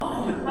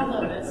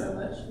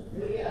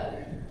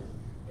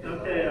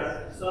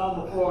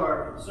psalm before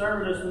our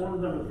sermon this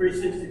morning, number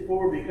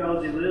 364,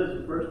 Because He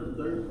Lives, the first and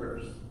third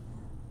verse.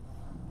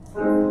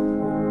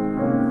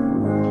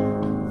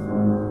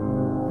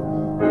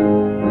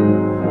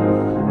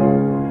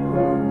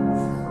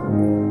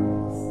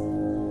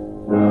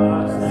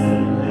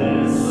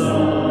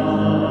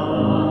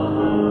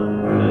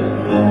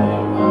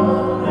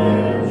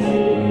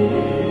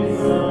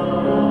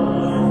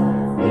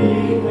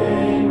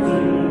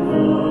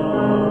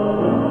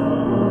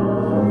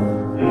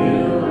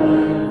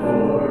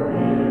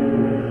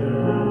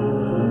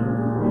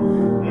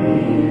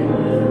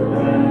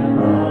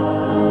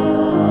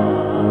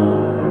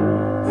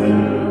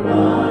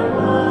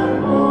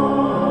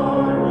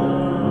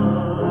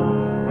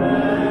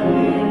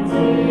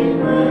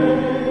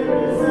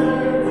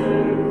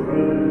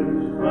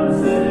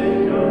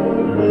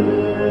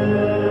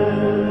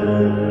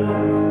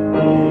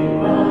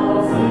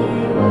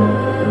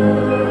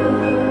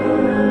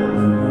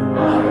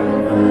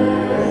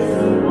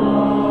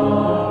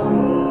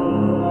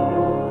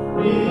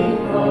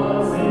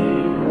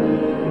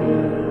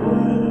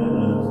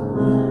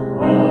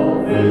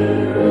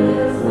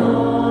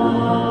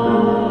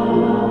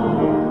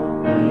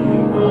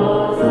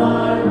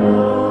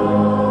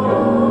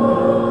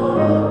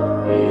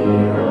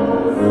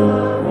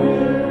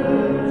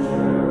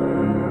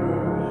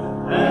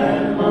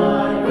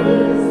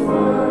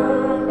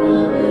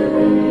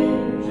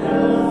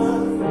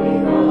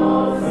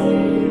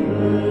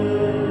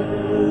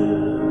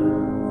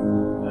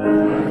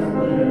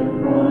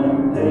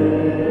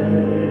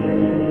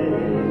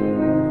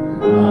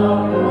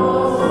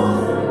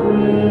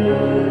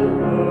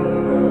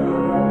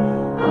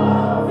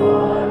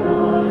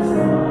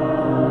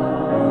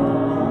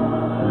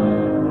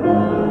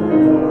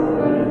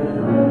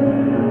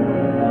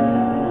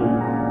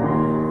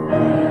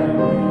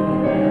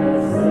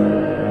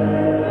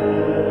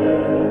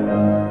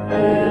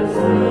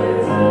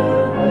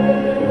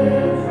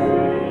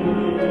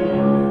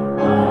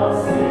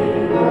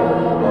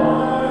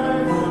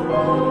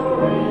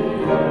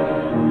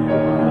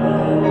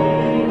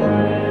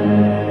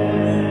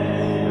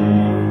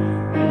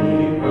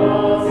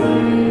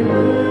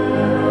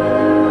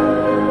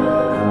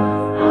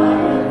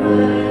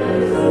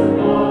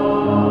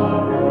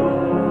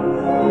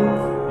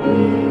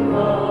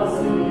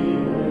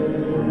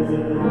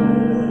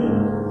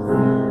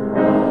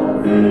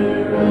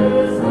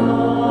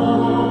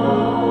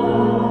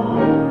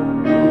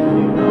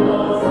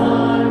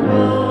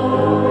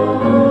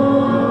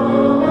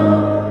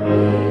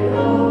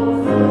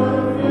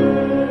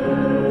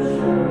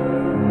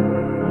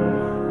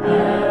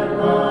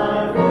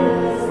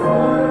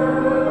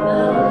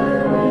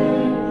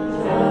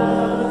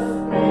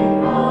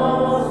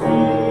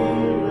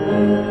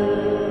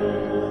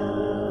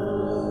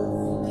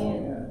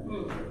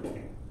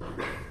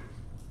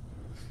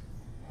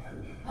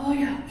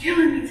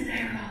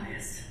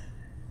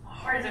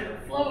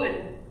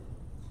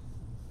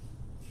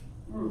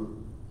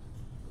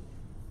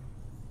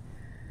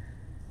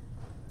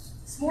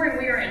 This morning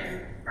we are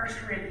in 1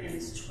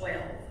 Corinthians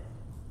 12.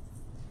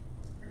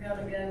 We're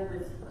going to go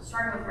with,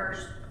 starting with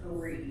verse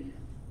 3.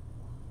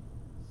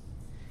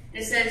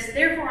 It says,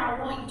 "Therefore I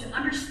want you to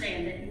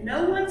understand that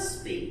no one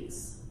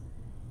speaks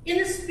in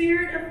the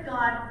Spirit of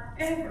God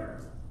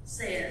ever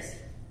says,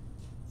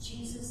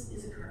 Jesus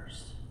is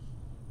accursed.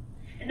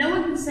 And no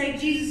one can say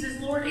Jesus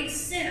is Lord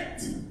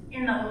except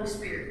in the Holy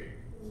Spirit.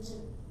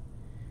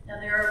 Now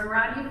there are a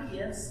variety of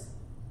gifts,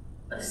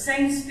 but the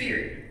same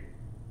Spirit.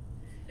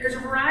 There's a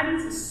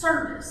variety of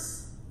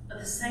service of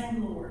the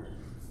same Lord.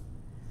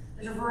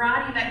 There's a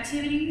variety of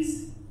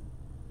activities,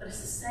 but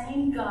it's the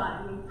same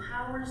God who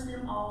empowers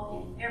them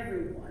all in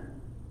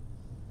everyone.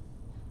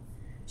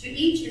 To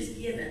each is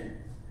given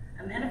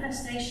a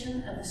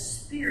manifestation of the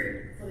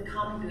Spirit for the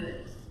common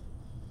good.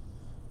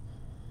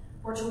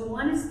 For to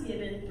one is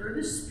given through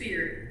the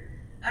Spirit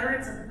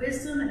utterance of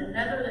wisdom, and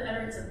another the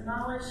utterance of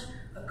knowledge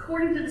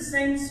according to the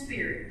same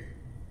Spirit,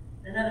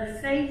 another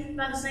faith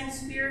by the same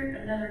Spirit,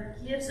 another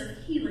gifts of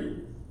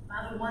healing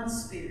by the one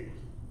Spirit.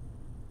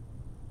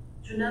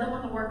 To another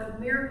one the work of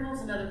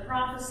miracles, another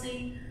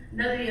prophecy,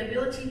 another the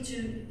ability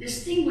to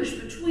distinguish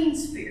between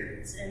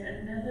spirits, and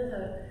another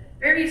the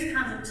various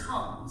kinds of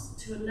tongues,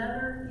 to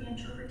another the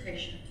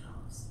interpretation of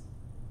tongues.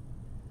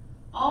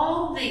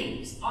 All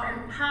these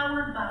are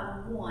empowered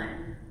by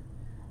one,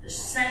 the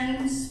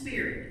same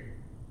Spirit,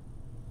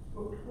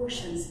 who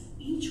portions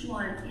each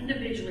one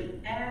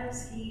individually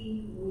as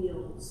he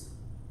wills."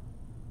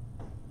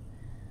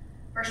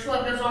 Verse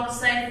 12 goes on to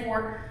say,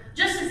 "For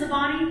just as the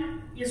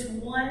body is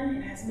one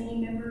and has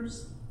many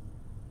members,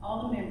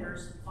 all the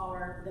members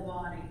are the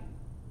body.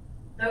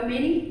 Though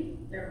many,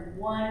 they're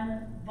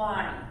one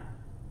body.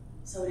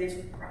 So it is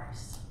with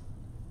Christ.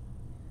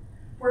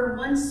 For in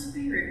one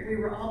Spirit we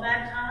were all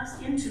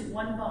baptized into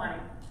one body,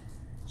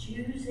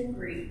 Jews and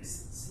Greeks,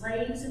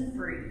 slaves and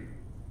free,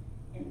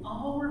 and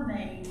all were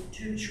made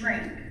to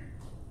drink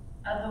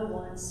of the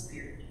one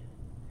Spirit."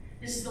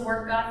 This is the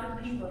word of God for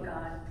the people of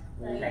God.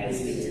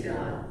 Thanks be to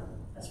God.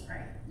 Let's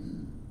pray.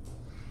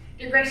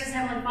 Dear gracious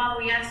Heavenly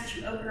Father, we ask that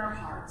you open our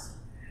hearts.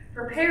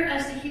 Prepare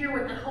us to hear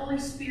what the Holy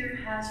Spirit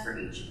has for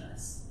each of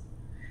us.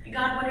 And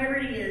God, whatever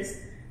it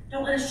is,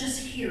 don't let us just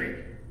hear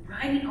it.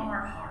 Write it on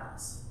our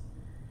hearts.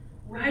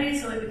 Write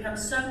it so it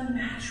becomes so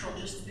natural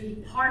just to be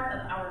part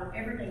of our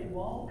everyday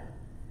walk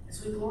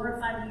as we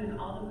glorify you in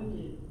all that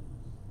we do.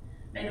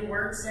 May the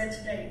word said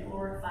today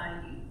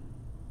glorify you.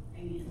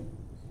 Amen.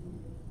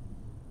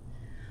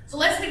 So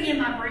let's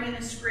begin by bringing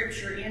the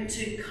scripture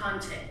into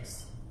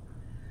context.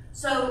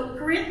 So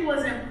Corinth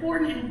was an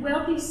important and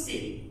wealthy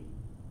city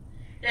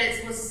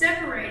that was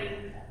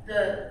separating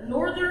the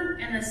northern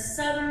and the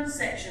southern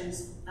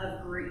sections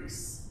of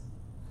Greece.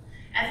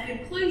 At the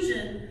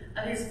conclusion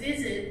of his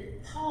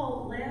visit,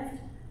 Paul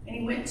left and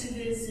he went to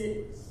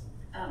visit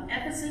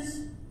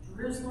Ephesus,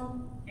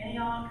 Jerusalem,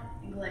 Antioch,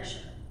 and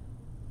Galatia.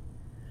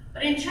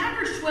 But in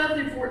chapters 12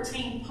 through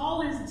 14,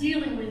 Paul is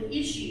dealing with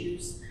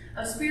issues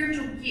of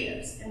spiritual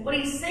gifts. And what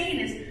he's saying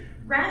is,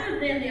 rather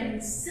than them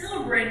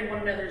celebrating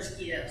one another's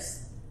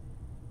gifts,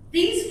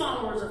 these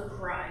followers of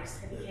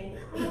Christ had become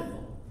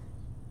prideful.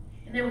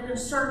 And they were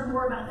concerned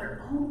more about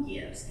their own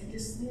gifts and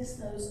dismissed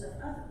those of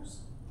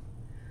others.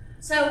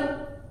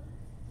 So,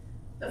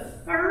 the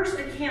first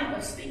account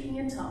of speaking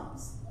in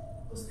tongues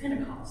was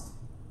Pentecost.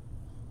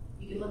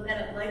 You can look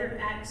that up later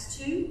in Acts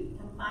 2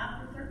 from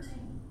 5 to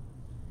 13.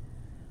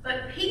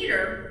 But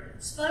Peter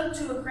spoke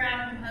to a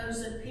crowd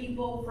composed of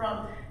people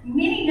from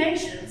many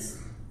nations,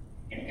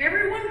 and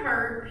everyone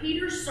heard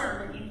Peter's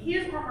sermon in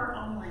his or her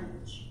own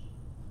language.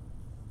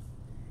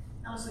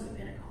 Now let's look at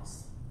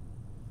Pentecost.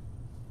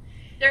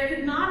 There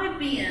could not have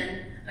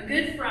been a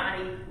Good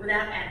Friday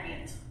without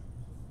Advent.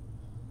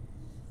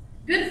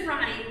 Good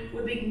Friday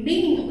would be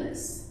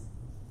meaningless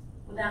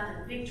without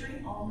the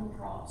victory on the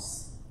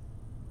cross.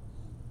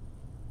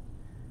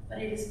 But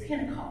it is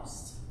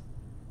Pentecost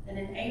that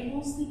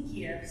enables the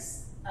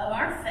gifts of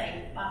our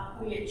faith by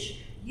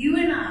which you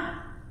and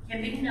I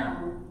can be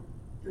known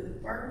through the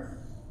birth,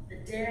 the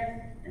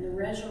death, and the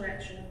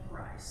resurrection of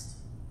Christ.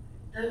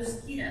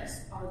 Those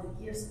gifts are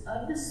the gifts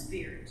of the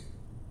Spirit,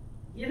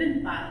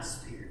 given by the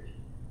Spirit,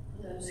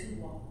 for those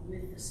who walk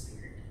with the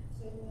Spirit.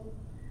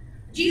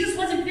 Jesus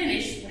wasn't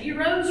finished. When he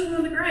rose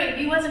from the grave,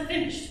 he wasn't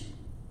finished.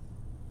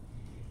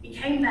 He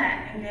came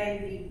back and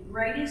gave the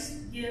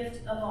greatest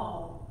gift of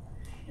all,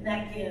 and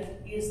that gift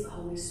is the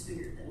Holy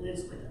Spirit that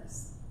lives with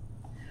us.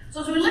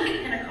 So as we look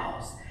at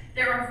Pentecost,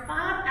 there are 5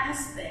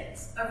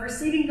 aspects of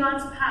receiving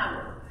God's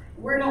power.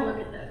 We're going to look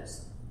at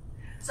those.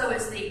 So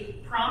it's the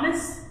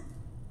promise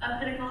of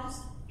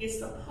Pentecost, it's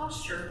the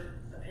posture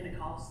of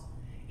Pentecost,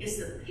 it's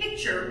the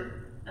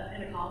picture of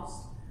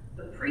Pentecost,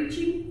 the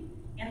preaching,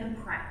 and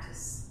the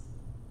practice.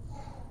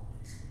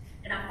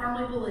 And I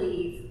firmly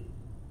believe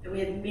that we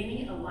have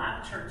many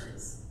alive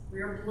churches.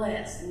 We are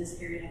blessed in this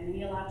area to have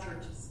many alive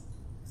churches.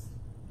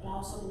 But I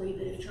also believe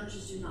that if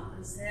churches do not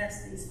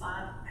possess these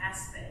 5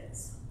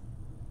 aspects,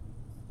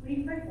 we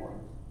need to pray for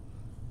them.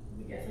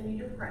 We definitely need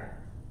to pray.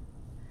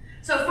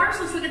 So first,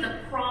 let's look at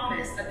the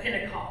promise of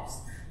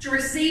Pentecost, to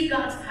receive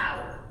God's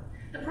power.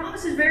 The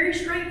promise is very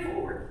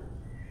straightforward.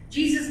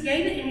 Jesus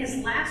gave it in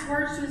his last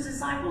words to his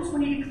disciples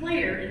when he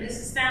declared, and this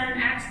is found in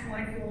Acts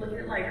 1, if you will look at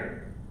it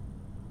later.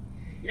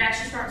 It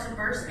actually starts in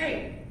verse 8.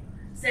 It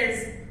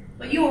says,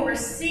 "But you will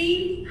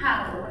receive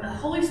power when the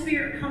Holy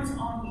Spirit comes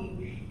on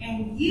you,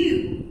 and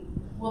you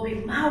will be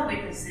my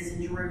witnesses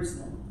in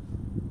Jerusalem."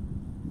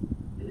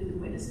 You'll be the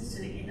witnesses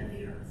to the end of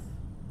the earth.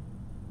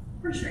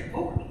 Pretty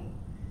straightforward.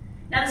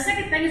 Now the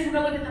second thing is we're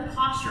going to look at the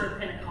posture of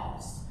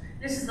Pentecost.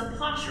 This is the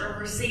posture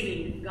of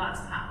receiving God's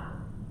power.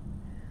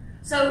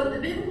 So the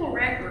biblical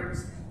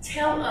records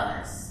tell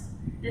us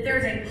that there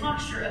is a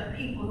posture of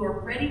people who are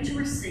ready to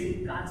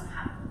receive God's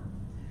power.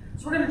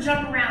 So we're going to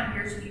jump around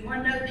here. So if you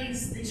want to know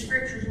these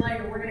scriptures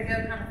later, we're going to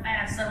go kind of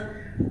fast. So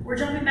we're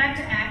jumping back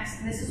to Acts,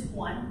 and this is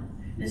 1.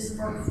 This is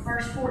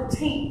verse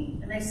 14.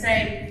 And they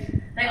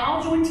say, "They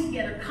all joined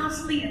together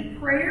constantly in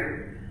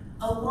prayer,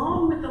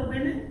 along with the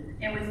women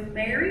and with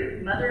Mary,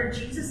 mother of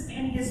Jesus,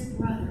 and his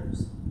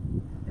brothers."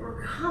 They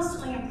were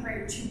constantly in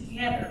prayer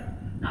together,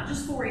 not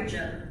just for each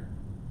other,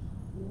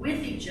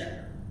 with each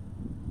other.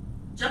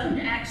 Jumping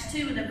to Acts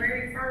 2, in the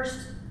very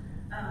first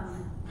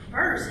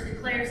verse, it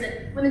declares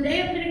that when the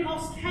day of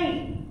Pentecost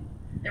came,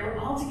 they were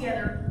all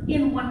together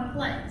in one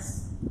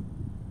place.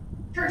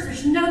 Church,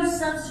 there's no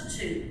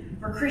substitute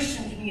for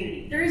Christian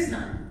community. There is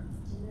none.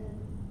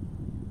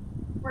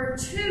 Where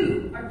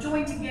 2 are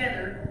joined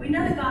together, we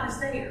know that God is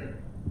there.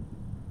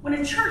 When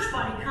a church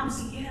body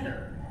comes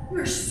together,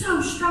 we're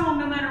so strong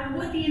no matter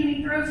what the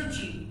enemy throws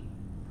at you.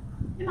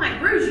 It might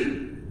bruise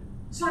you.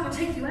 It's not going to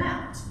take you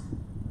out.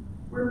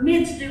 We're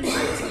meant to do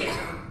life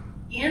together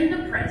in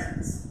the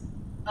presence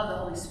of the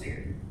Holy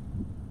Spirit.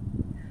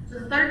 So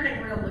the third thing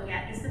we're going to look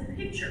at is the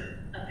picture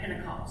of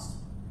Pentecost.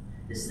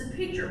 This is the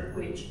picture of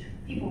which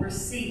people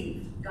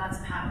received God's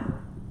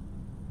power.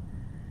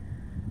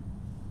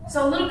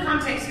 So a little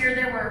context here,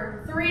 there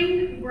were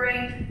 3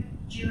 great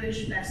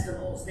Jewish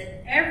festivals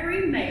that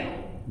every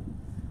male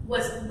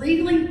was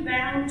legally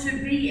bound to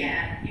be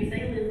at if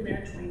they lived within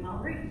a 20-mile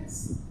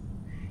radius.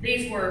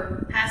 These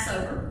were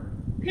Passover,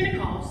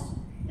 Pentecost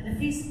and the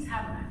Feast of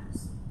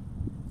Tabernacles.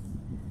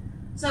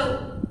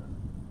 So,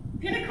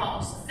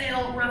 Pentecost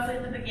fell roughly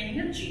at the beginning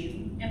of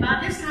June, and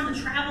by this time the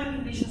traveling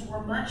conditions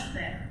were much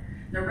better.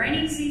 The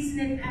rainy season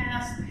had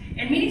passed,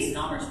 and many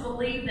scholars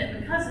believe that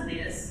because of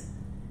this,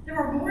 there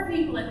were more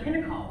people at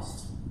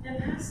Pentecost than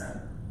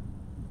Passover.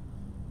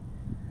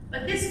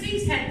 But this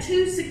feast had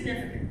two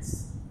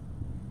significance,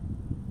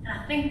 and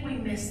I think we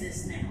miss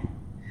this now.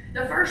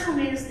 The first one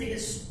is the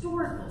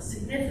historical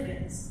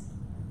significance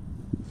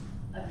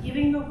of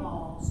giving the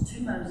laws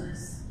to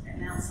Moses at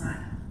Mount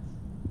Sinai.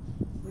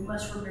 We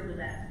must remember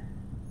that.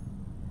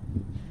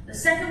 The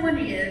second one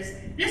is,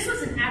 this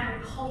was an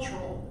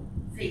agricultural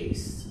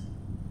feast.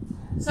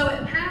 So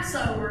at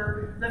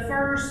Passover, the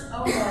first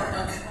omer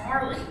of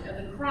barley, of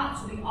the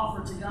crops, would be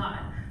offered to God.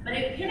 But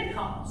at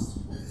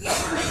Pentecost, the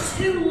first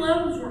 2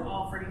 loaves were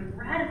offered in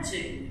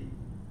gratitude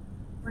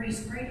for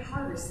his great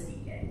harvest that he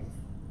gave.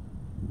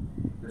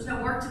 There was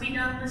no work to be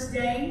done this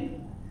day.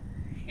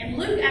 And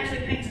Luke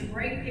actually paints a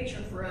great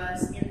picture for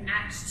us in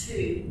Acts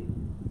 2.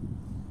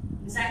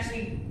 It's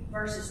actually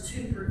verses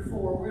 2 through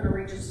 4. We're going to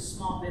read just a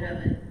small bit of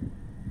it.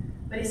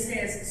 But it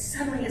says,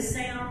 suddenly a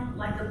sound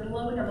like the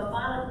blowing of a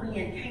violent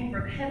wind came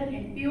from heaven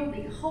and filled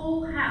the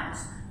whole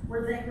house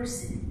where they were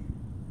sitting.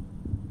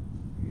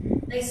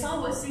 They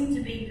saw what seemed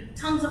to be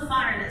tongues of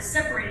fire that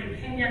separated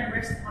and came down and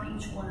rested upon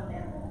each one of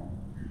them.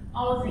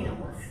 All of them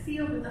were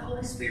filled with the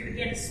Holy Spirit,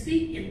 began to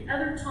speak in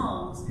other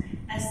tongues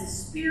as the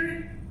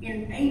Spirit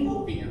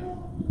enabled them.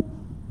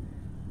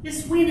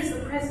 This wind is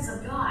the presence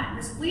of God.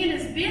 This wind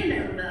has been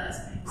there with us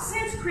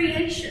since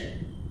creation.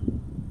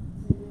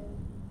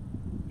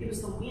 It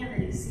was the wind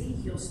that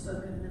Ezekiel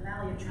spoke of in the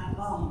Valley of Dry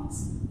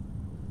Bones.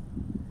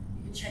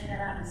 You can check that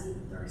out in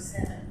Ezekiel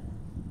 37.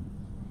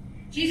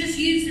 Jesus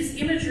used this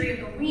imagery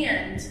of the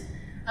wind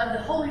of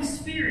the Holy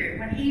Spirit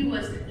when he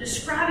was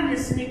describing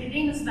this to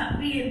Nicodemus about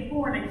being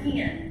born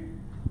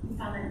again. You can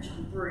find that in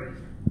John 3.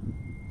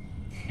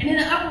 And in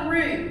the upper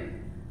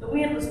room, the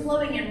wind was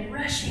blowing and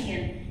rushing,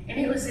 and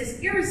it was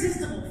this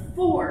irresistible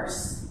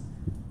force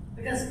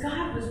because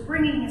God was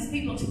bringing his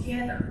people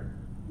together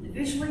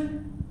individually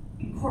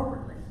and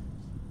corporately.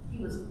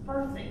 He was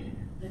birthing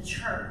the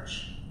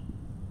church.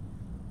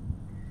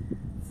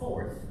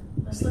 Fourth,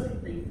 let's look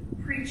at the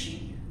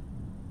preaching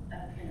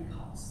of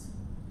Pentecost.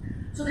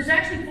 So there's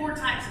actually 4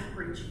 types of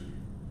preaching.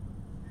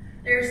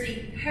 There's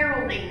the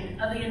heralding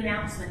of the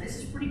announcement. This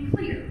is pretty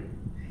clear.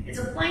 It's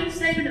a plain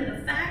statement of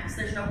the facts.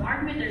 There's no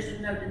argument. There's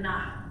no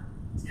denial.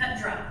 It's cut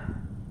and dry.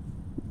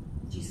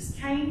 Jesus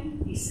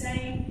came. He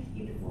saved.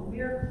 He performed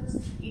miracles.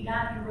 He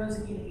died. He rose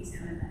again. And he's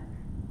coming back.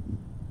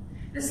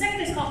 The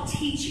second is called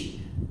teaching.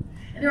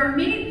 And there are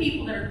many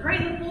people that are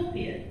great in the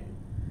pulpit,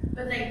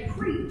 but they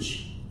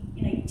preach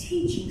in a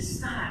teaching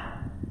style.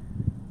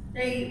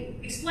 They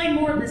explain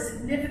more of the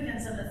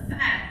significance of the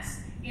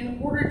facts in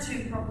order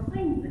to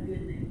proclaim the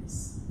good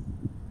news.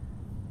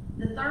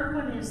 The third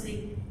one is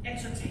the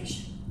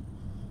exhortation.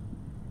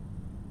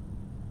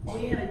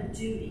 We have a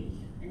duty,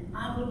 an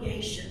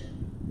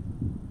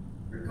obligation,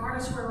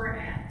 regardless of where we're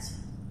at,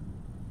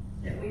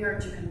 that we are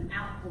to have an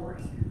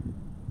outpouring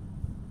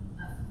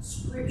of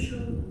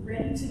Scripture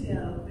ready to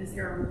go because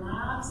there are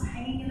lives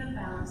hanging in the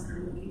balance that are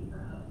looking for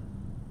hope.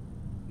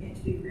 You have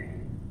to be ready.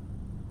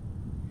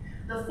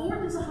 The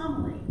fourth is a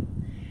homily.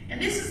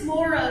 And this is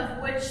more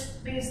of which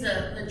means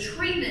the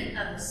treatment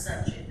of the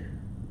subject,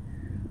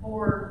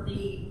 or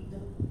the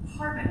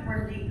department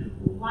where the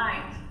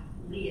light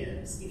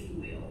lives, if you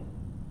will.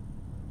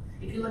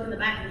 If you look in the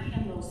back of the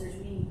hymnals, there's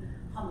many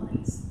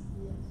homilies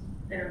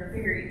that are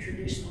very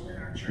traditional in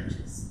our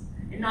churches.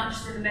 And not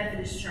just in the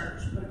Methodist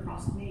Church, but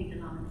across many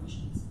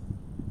denominations.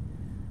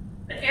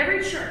 But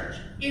every church,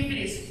 if it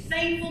is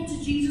faithful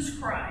to Jesus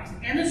Christ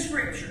and the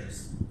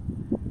Scriptures,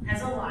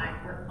 has a light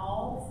where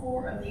all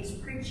 4 of these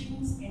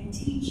preachings and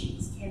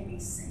teachings can be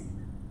seen.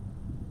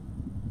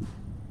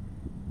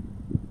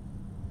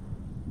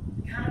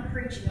 The kind of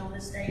preaching on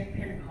this day of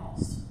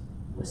Pentecost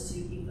was to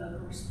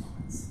evoke a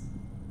response.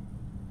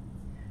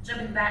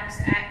 Jumping back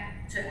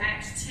to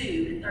Acts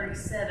 2 and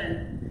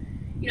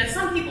 37, you know,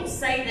 some people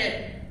say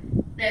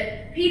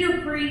that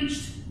Peter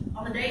preached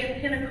on the day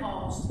of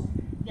Pentecost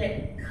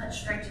that cut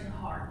straight to the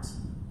heart.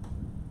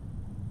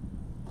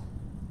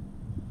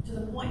 To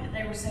the point that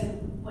they were saying,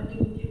 what do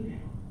we do now?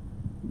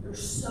 They were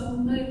so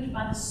moved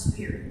by the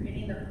Spirit and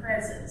in the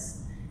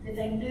presence that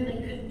they knew they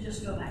couldn't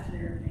just go back to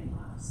their everyday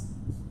lives.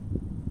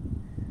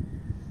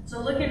 So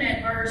looking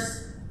at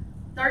verse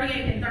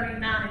 38 and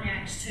 39 in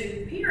Acts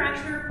 2, Peter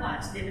actually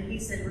replied to them and he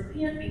said,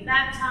 repent, be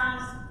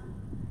baptized,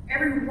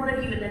 every one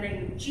of you in the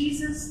name of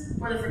Jesus,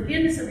 for the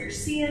forgiveness of your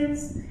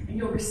sins, and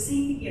you'll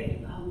receive the gift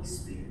of the Holy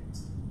Spirit.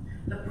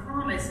 The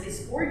promise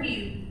is for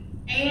you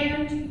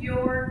and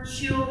your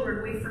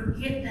children. We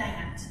forget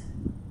that.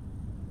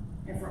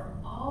 And for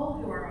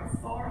all who are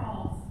far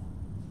off,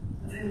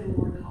 of whom the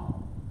Lord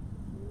called.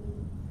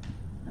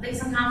 I think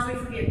sometimes we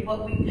forget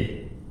what we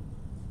do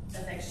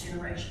affects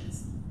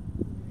generations.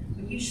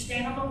 When you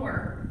stand on the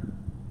Word,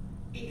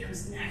 it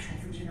comes natural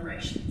for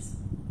generations.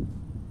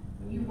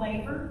 When you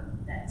waver,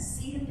 that that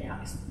seed of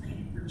doubt is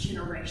planted for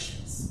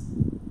generations.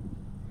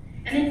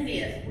 And then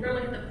fifth, we're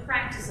going to look at the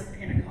practice of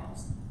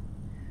Pentecost.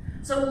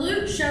 So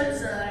Luke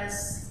shows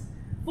us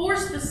 4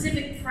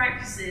 specific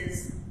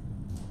practices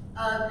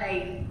of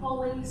a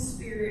Holy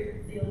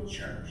Spirit-filled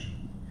church.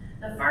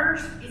 The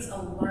first is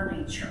a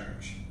learning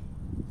church.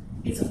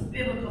 It's a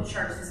biblical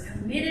church that's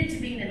committed to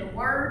being in the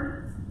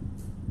Word.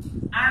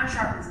 Iron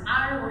sharpens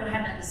iron. We're going to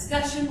have that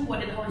discussion. What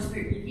did the Holy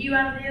Spirit give you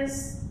out of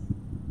this?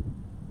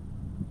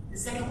 The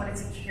second one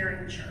is a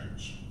caring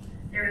church.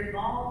 They're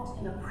involved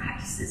in the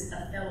practices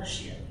of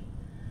fellowship.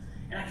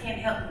 And I can't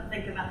help but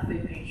think about the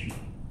food pantry.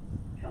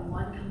 Come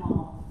one, come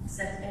all.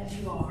 Accept as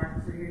you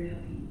are. We're here to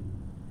help you.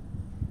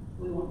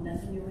 We want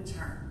nothing in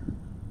return.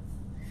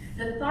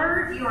 The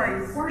third, you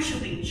are a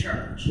worshiping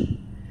church.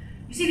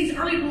 You see, these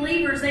early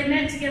believers, they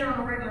met together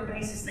on a regular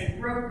basis. They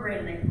broke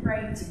bread and they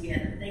prayed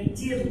together. They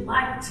did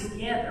life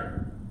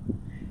together.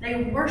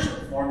 They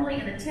worshiped formally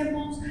in the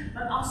temples,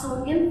 but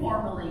also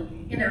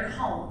informally in their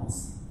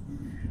homes.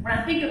 When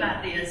I think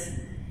about this,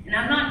 and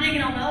I'm not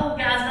digging on the old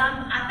guys,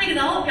 I think of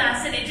the old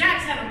guys sitting at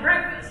Jack's having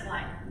breakfast.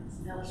 Like, it's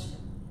fellowship.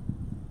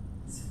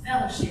 It's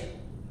fellowship.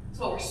 It's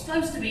what we're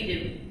supposed to be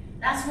doing.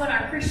 That's what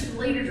our Christian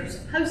leaders are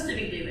supposed to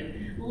be doing.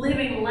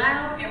 Living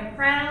loud and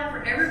proud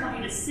for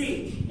everybody to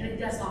see. And it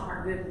does my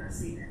heart good when I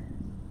see that.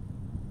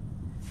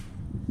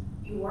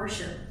 You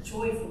worship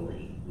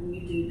joyfully when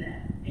you do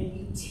that. And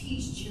you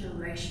teach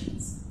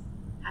generations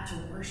how to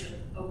worship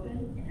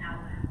open and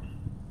out loud.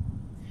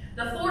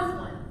 The fourth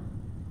one,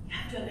 you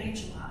have to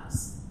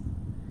evangelize.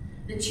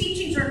 The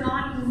teachings are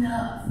not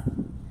enough.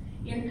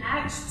 In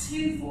Acts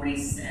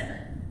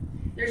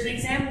 2:47, there's an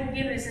example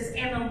given. It says,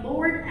 and the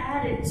Lord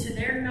added to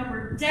their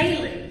number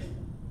daily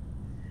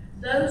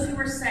those who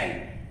were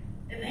saved.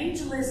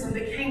 Evangelism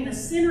became the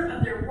center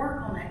of their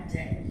work on that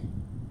day.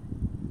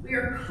 We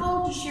are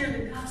called to share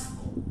the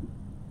gospel.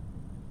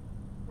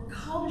 We're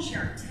called to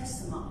share our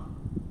testimony.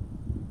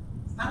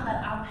 It's not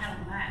about our pat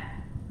on the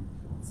back.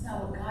 It's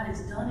about what God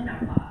has done in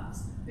our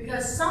lives.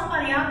 Because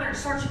somebody out there is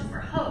searching for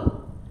hope.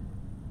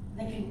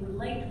 They can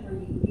relate to where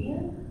you've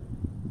been,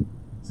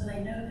 so they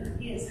know there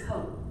is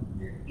hope.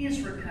 There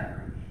is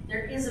recovery.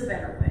 There is a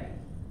better way.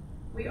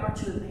 We are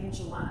to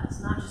evangelize,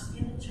 not just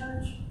in the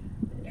church,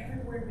 but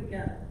everywhere we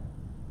go.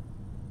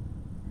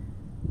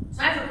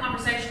 So after a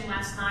conversation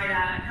last night,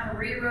 I kind of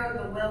rewrote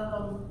the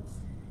welcome,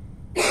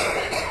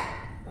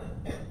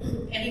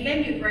 and he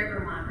gave me a great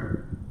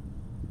reminder.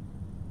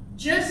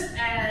 Just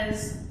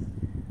as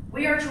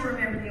we are to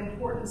remember the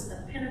importance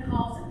of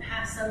Pentecost and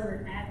Passover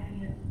and Advent,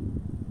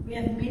 we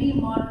have many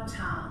modern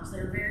times that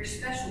are very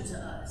special to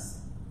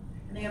us,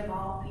 and they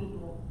involve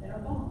people that are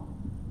gone.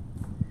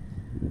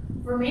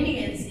 For many,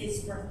 it's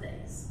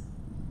birthdays.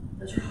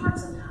 Those are hard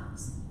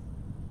sometimes.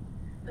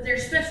 But there are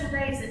special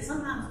days that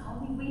sometimes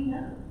only we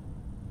know.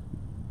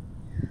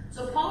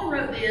 So Paul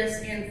wrote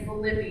this in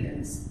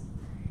Philippians.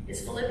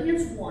 It's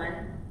Philippians 1,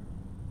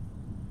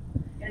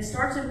 and it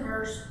starts in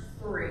verse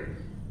 3.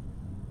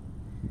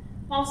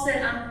 Paul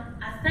said,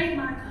 I thank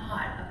my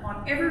God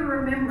upon every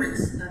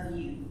remembrance of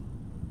you.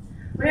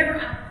 Whenever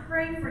I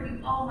pray for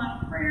you all,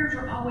 my prayers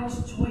are always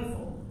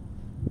joyful,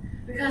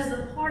 because of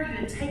the part you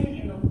have taken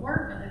in the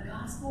work of the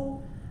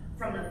gospel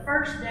from the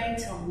first day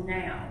till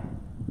now.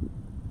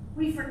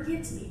 We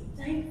forget to be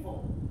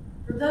thankful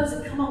for those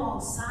that come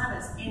alongside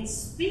us and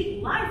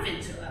speak life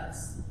into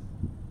us.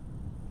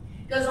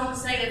 It goes on to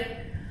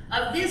say,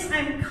 of this I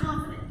am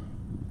confident,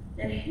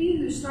 that he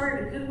who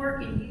started a good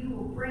work in you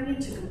will bring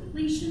it to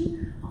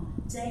completion on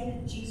the day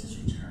that Jesus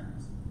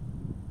returns.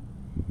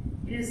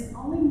 It is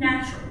only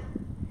natural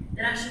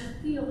that I should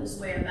feel this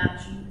way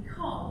about you,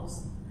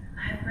 because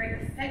I have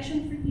great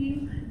affection for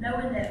you,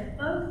 knowing that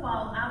both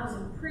while I was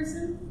in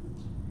prison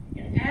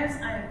and as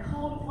I am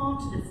called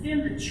upon to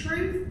defend the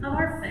truth of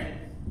our faith,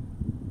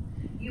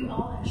 you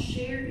all have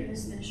shared in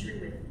this ministry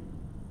with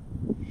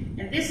me.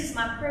 And this is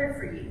my prayer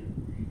for you,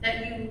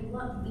 that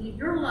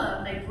your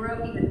love may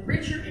grow even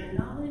richer in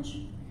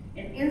knowledge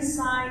and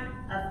insight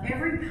of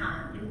every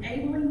kind,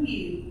 enabling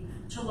you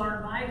to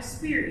learn by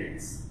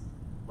experience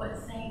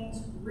what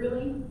things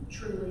really,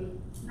 truly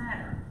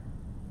matter.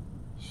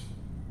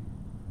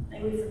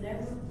 May we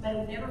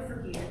never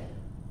forget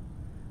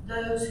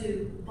those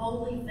who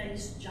boldly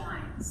faced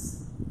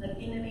giants, the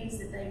enemies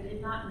that they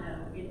did not know,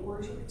 in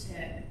order to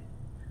protect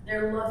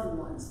their loved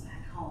ones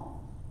back home.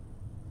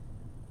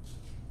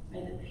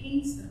 May the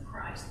peace of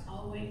Christ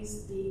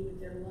always be with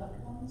their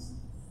loved ones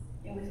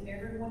and with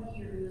everyone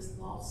here who has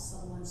lost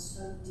someone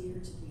so dear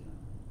to them.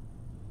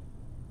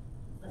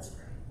 Let's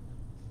pray.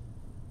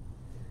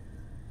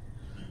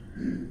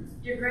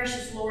 Dear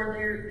gracious Lord,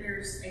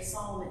 there's a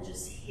song that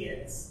just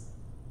hits.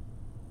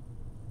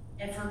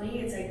 And for me,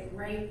 it's a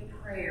great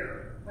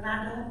prayer when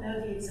I don't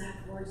know the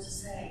exact words to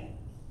say.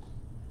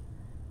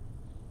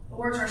 The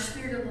words are,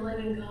 Spirit of the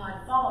living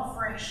God, fall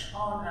afresh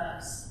on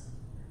us.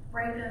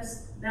 Break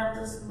us, melt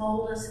us,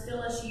 mold us, fill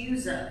us,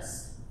 use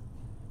us.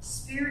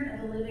 Spirit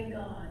of the living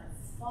God,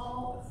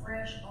 fall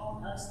afresh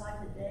on us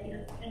like the day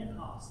of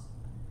Pentecost,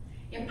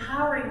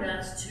 empowering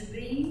us to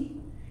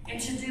be and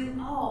to do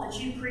all that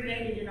you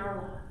created in our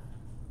life.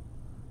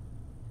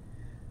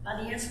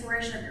 By the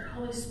inspiration of your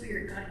Holy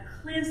Spirit, God,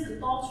 cleanse the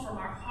thoughts from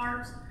our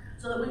hearts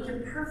so that we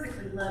can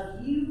perfectly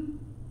love you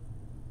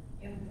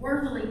and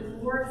worthily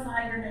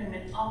glorify your name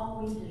in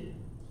all we do.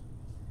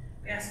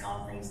 We ask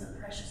all things in the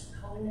precious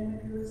and holy name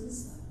of your risen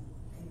Son.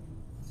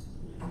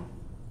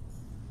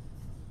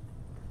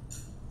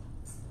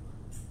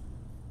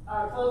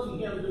 Our closing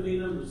hymn is going to be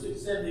number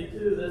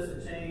 672. That's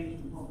a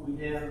change from what we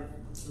have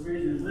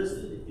originally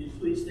listed. If you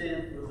please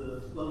stand for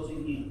the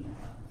closing hymn.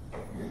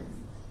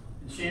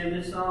 And Shan,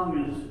 this song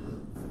is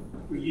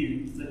for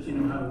you. Let you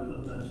know how we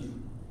feel about you.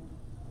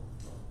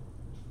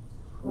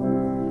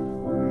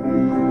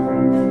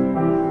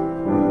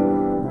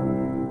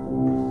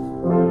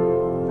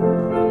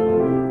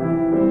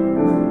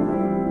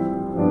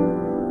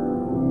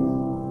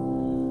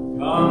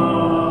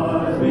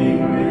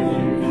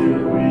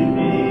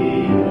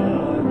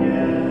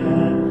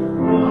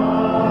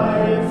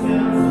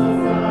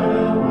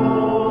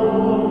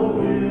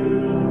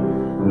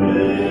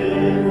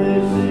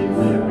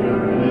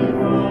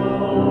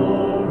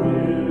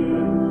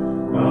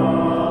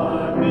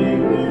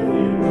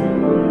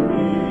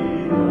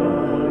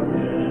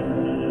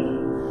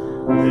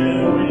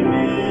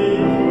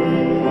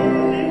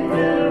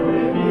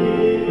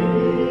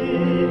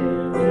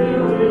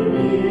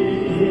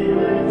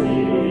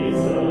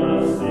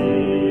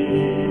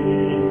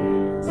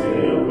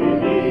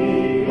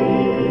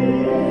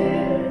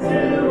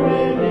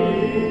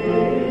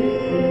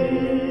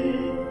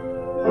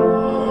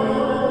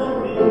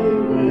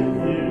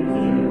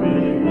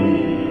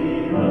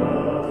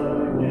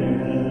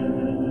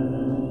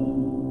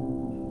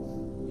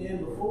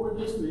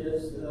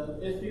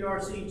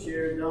 SBRC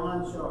Chair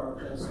Don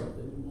Sharp has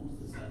something he wants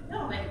to say.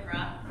 Don't make me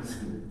cry.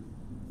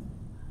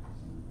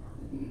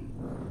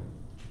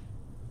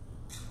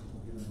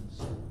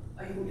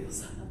 Oh, you will get this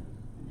side.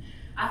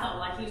 I thought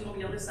like he was going to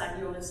be on this side,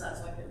 you on this side,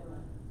 so I couldn't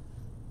run.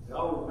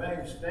 Y'all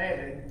remain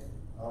standing.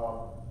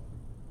 I'll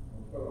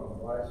put on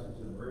glasses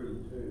and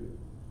read too.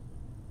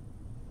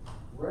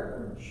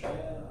 Reverend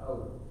Shan.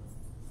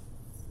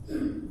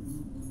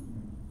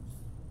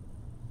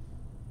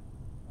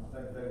 I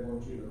think they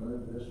want you to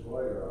move this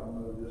way, or I'll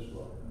move this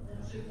way.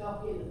 She talk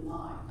into the mic.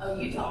 Oh,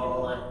 you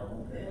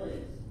talking to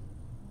Please.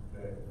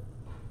 Okay.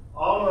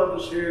 All of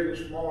us here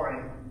this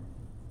morning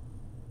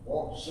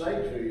want to say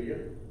to you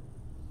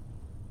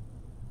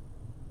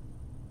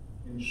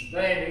in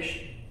Spanish,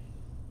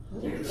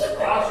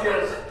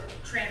 gracias.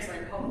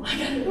 Translator, hold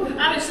on.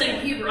 I was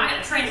saying Hebrew. I got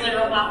a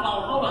translator on my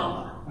phone. Hold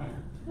on.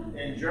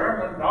 In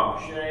German,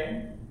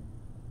 Dankeschön.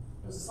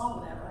 There's a song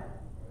with that, right?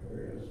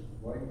 There it is.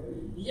 Wait,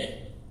 Yeah.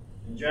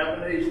 in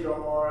Japanese,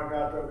 domo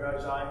arigato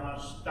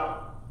gozaimashita.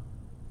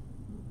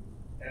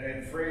 And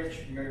in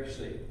French,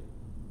 merci.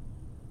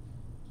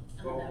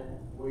 So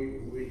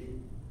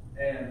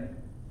and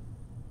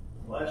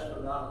last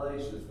but not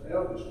least, if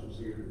Elvis was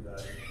here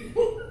today,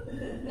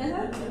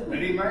 and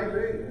he may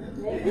be,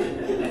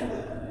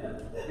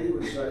 he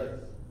would say,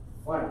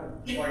 flamer.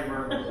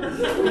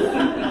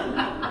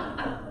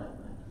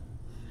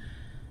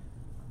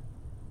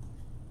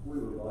 We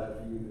would like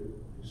for you to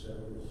accept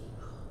this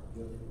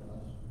gift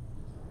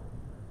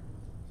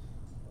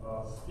from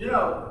us. You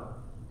know,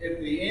 at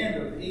the end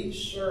of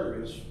each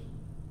service,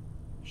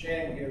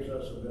 Shan gives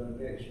us a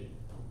benediction.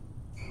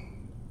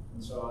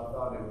 And so I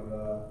thought it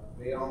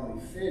would be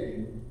only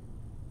fitting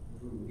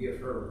if we would give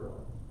her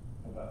one.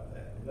 How about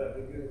that? Would that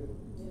be good?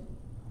 Yeah.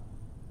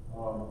 I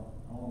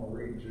want to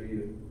read to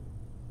you.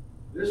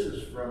 This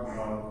is from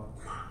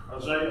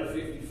Isaiah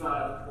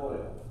 55:12.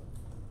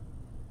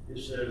 It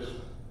says,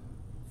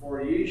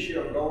 "For ye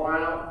shall go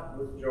out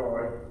with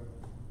joy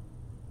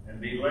and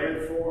be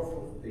led forth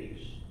with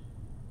peace.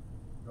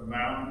 The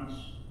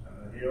mountains and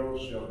the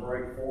hills shall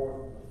break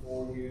forth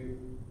before you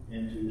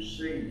into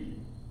seed,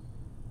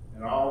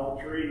 and all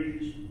the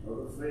trees of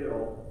the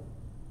field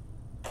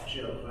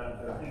shall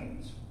clap their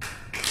hands."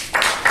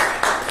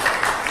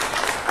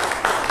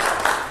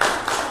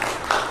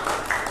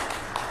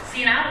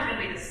 See, and I was going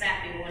to be the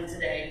sappy one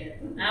today.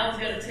 I was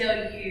going to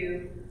tell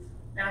you,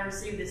 now I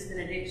received this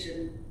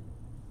benediction.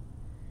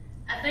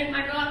 I thank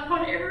my God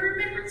upon every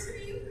remembrance of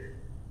you.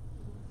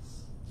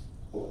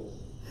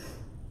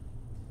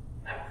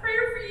 My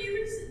prayer for you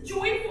is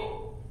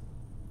joyful,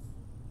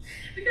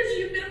 because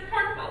you've been a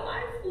part of my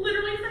life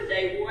literally from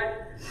day one.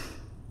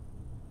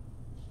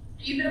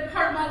 You've been a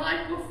part of my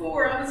life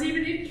before I was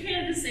even in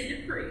candidacy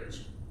to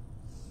preach.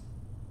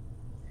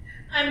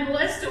 I'm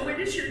blessed to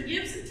witness your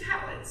gifts and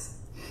talents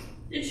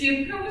that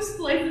you have come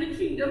display for the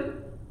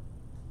kingdom.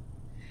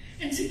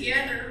 And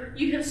together,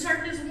 you have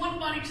served as one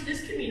body to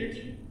this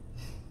community,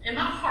 and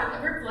my heart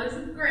overflows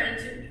with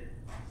gratitude.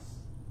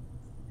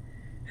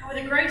 Now, with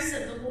the grace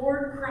of the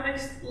Lord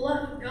Christ, the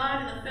love of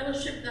God, and the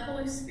fellowship of the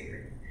Holy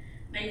Spirit,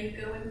 may you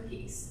go in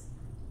peace.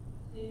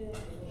 Yeah.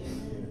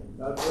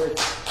 God bless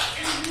you.